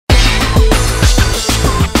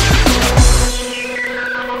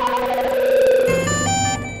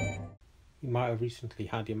have recently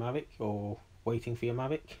had your Mavic or waiting for your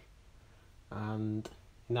Mavic, and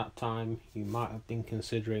in that time you might have been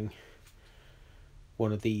considering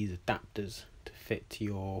one of these adapters to fit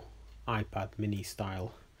your iPad mini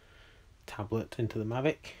style tablet into the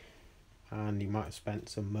Mavic, and you might have spent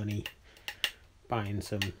some money buying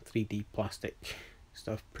some 3D plastic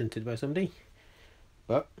stuff printed by somebody,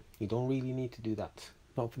 but you don't really need to do that,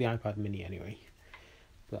 not for the iPad mini anyway.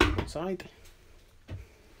 Put that one side.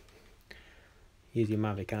 Here's your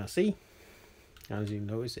Mavic RC. As you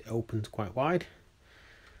notice, it opens quite wide,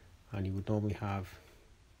 and you would normally have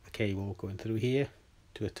a cable going through here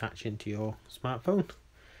to attach into your smartphone.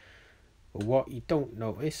 But what you don't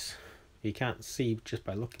notice, you can't see just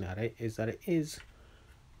by looking at it, is that it is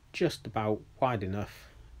just about wide enough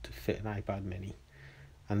to fit an iPad mini,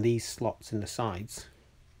 and these slots in the sides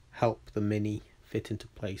help the mini fit into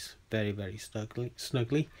place very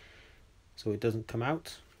snugly so it doesn't come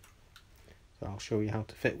out. So I'll show you how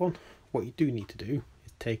to fit one. What you do need to do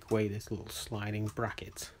is take away this little sliding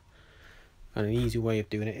bracket, and an easy way of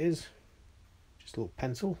doing it is just a little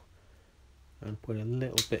pencil and put a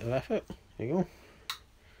little bit of effort. There you go,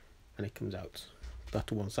 and it comes out. Put that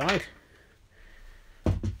to one side.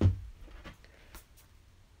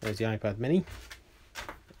 There's the iPad mini.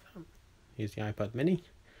 Here's the iPad mini.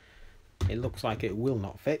 It looks like it will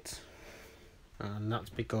not fit, and that's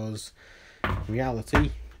because in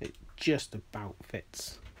reality it just about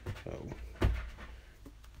fits. So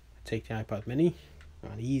take the iPad mini,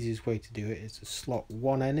 and the easiest way to do it is to slot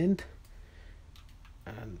one end in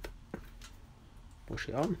and push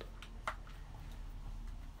it on,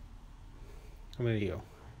 and there you go.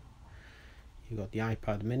 You've got the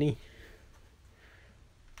iPad mini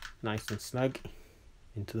nice and snug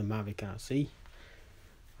into the Mavic RC,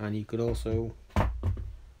 and you could also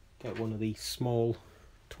get one of these small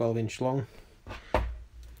 12-inch long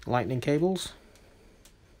lightning cables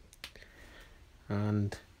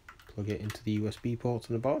and plug it into the USB ports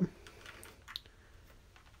on the bottom,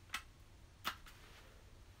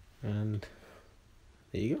 and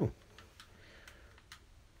there you go.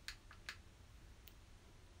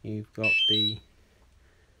 You've got the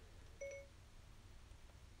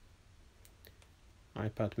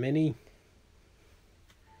iPad mini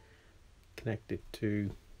connected to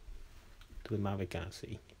the Mavic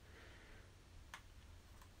RC.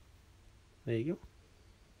 There you go.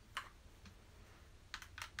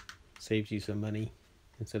 Saves you some money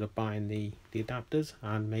instead of buying the adapters,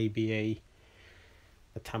 and maybe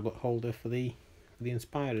a tablet holder for the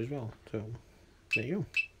Inspire as well. So there you go.